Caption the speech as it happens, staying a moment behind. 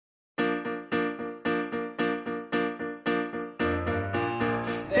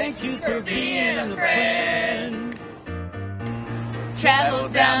Thank you for being a friend. Travel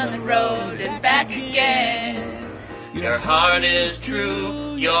down the road and back again. Your heart is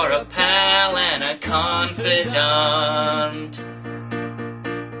true, you're a pal and a confidant.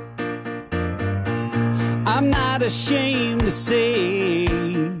 I'm not ashamed to say,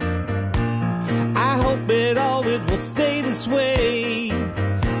 I hope it always will stay this way.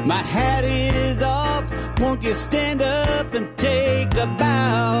 My hat is off, won't you stand up and take a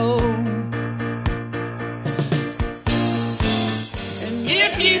bow? And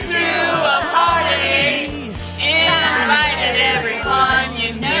If you threw a party and invited everyone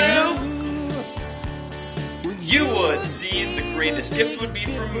you knew, You would see the greatest gift would be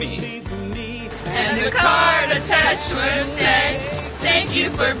from me. and the card attached would say, thank you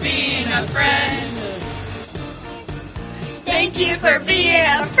for being a friend. Thank you for being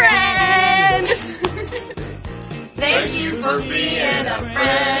a friend. Thank you for being a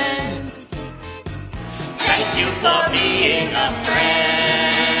friend. Thank you for being a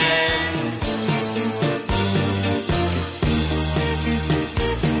friend.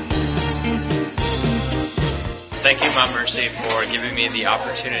 Thank you, Mount Mercy, for giving me the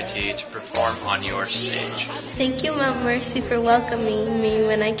opportunity to perform on your stage. Thank you, Mount Mercy, for welcoming me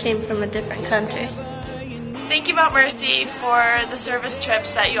when I came from a different country. Thank you, Mount Mercy, for the service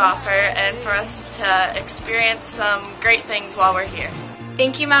trips that you offer and for us to experience some great things while we're here.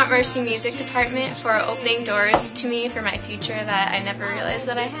 Thank you, Mount Mercy Music Department, for opening doors to me for my future that I never realized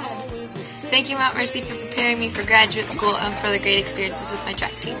that I had. Thank you, Mount Mercy, for preparing me for graduate school and for the great experiences with my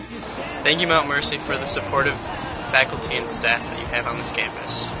track team. Thank you, Mount Mercy, for the supportive faculty and staff that you have on this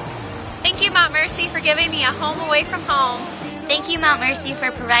campus. Thank you, Mount Mercy, for giving me a home away from home. Thank you, Mount Mercy,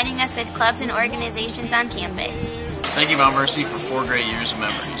 for providing us with clubs and organizations on campus. Thank you, Mount Mercy, for 4 great years of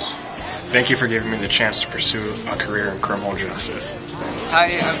memories. Thank you for giving me the chance to pursue a career in criminal justice.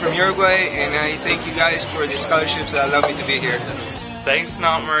 Hi, I'm from Uruguay, and I thank you guys for the scholarships that allow me to be here. Thanks,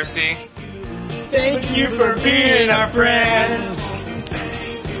 Mount Mercy. thank you for being a friend.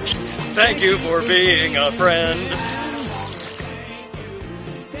 Thank you for being a friend.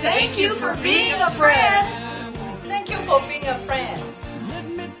 Thank you for being a friend. Thank you for being a friend.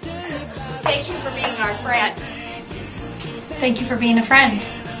 Thank you for being our friend. Thank you for being a friend.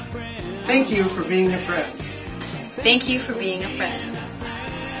 Thank you for being a friend. Thank you for being a friend.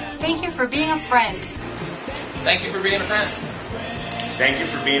 Thank you for being a friend. Thank you for being a friend. Thank you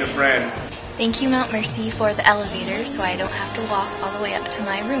for being a friend. Thank you, Mount Mercy, for the elevator so I don't have to walk all the way up to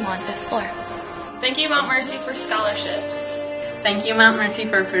my room on 5th floor. Thank you, Mount Mercy, for scholarships. Thank you, Mount Mercy,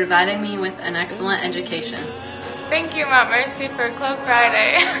 for providing me with an excellent education. Thank you, Mount Mercy, for Club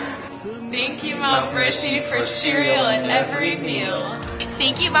Friday. Thank you, Mount Mercy, for cereal at every meal.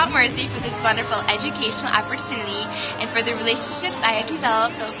 Thank you, Mount Mercy, for this wonderful educational opportunity and for the relationships I have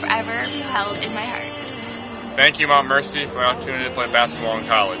developed that will forever be held in my heart. Thank you, Mount Mercy, for the opportunity to play basketball in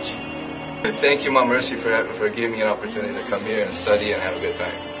college. Thank you, Mount Mercy, for giving me an opportunity to come here and study and have a good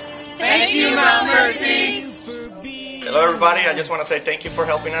time. Thank you, Mount Mercy. Hello, everybody. I just want to say thank you for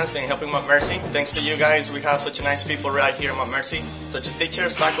helping us and helping Mount Mercy. Thanks to you guys, we have such nice people right here at Mount Mercy, such as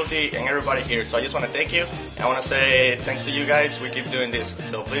teachers, faculty, and everybody here. So I just want to thank you. And I want to say thanks to you guys. We keep doing this.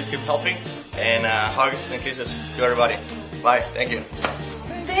 So please keep helping. And hugs and kisses to everybody. Bye. Thank you.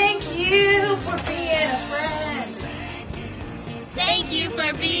 Thank you for being a friend. Thank you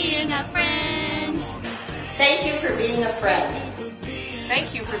for being a friend. Thank you for being a friend.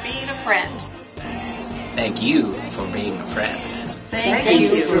 Thank you for being a friend. Thank you for being a friend. Thank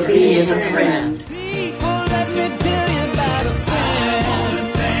you for being a friend. Well, let me tell you about a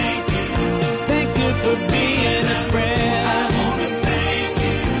friend. Thank you for being a friend.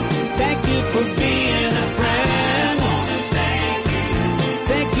 Thank you for being a friend.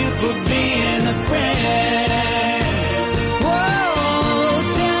 Thank you for being a friend. Whoa,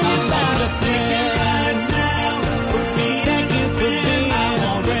 tell me about a friend. Thank you for being a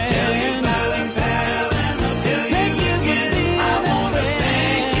friend. Thank you for being a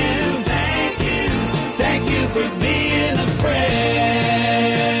friend. Thank you for being a friend.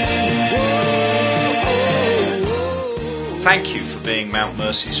 Thank you for being Mount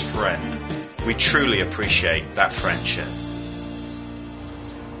Mercy's friend. We truly appreciate that friendship.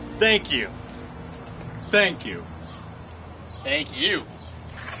 Thank you. Thank you. Thank you.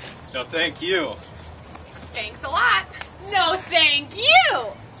 No, thank you. Thanks a lot. No, thank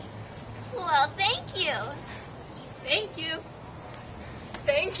you. Well, thank you. Thank you.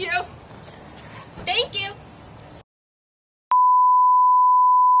 Thank you. Thank you.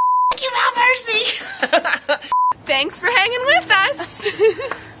 Thank you, Mount Mercy. Thanks for hanging with us.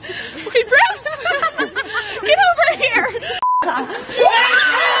 Wait, Bruce. Get over here.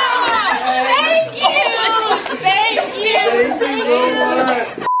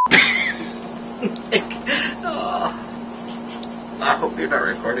 hope you're not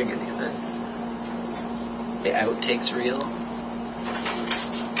recording any of this. The outtakes reel.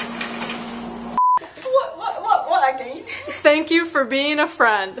 What again? Thank you for being a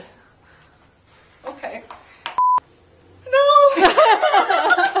friend. Okay.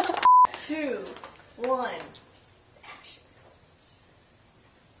 No! 2, 1.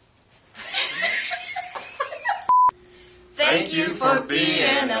 Thank you for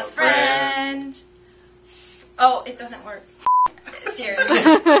being a friend. Oh, it doesn't work. Seriously.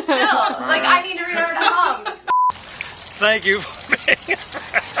 Still, like I need to remember to hum. Thank you for being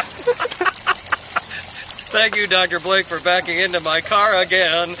Thank you, Dr. Blake, for backing into my car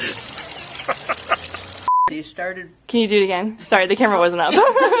again. You started. Can you do it again? Sorry, the camera wasn't up.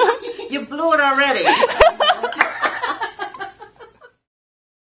 You blew it already.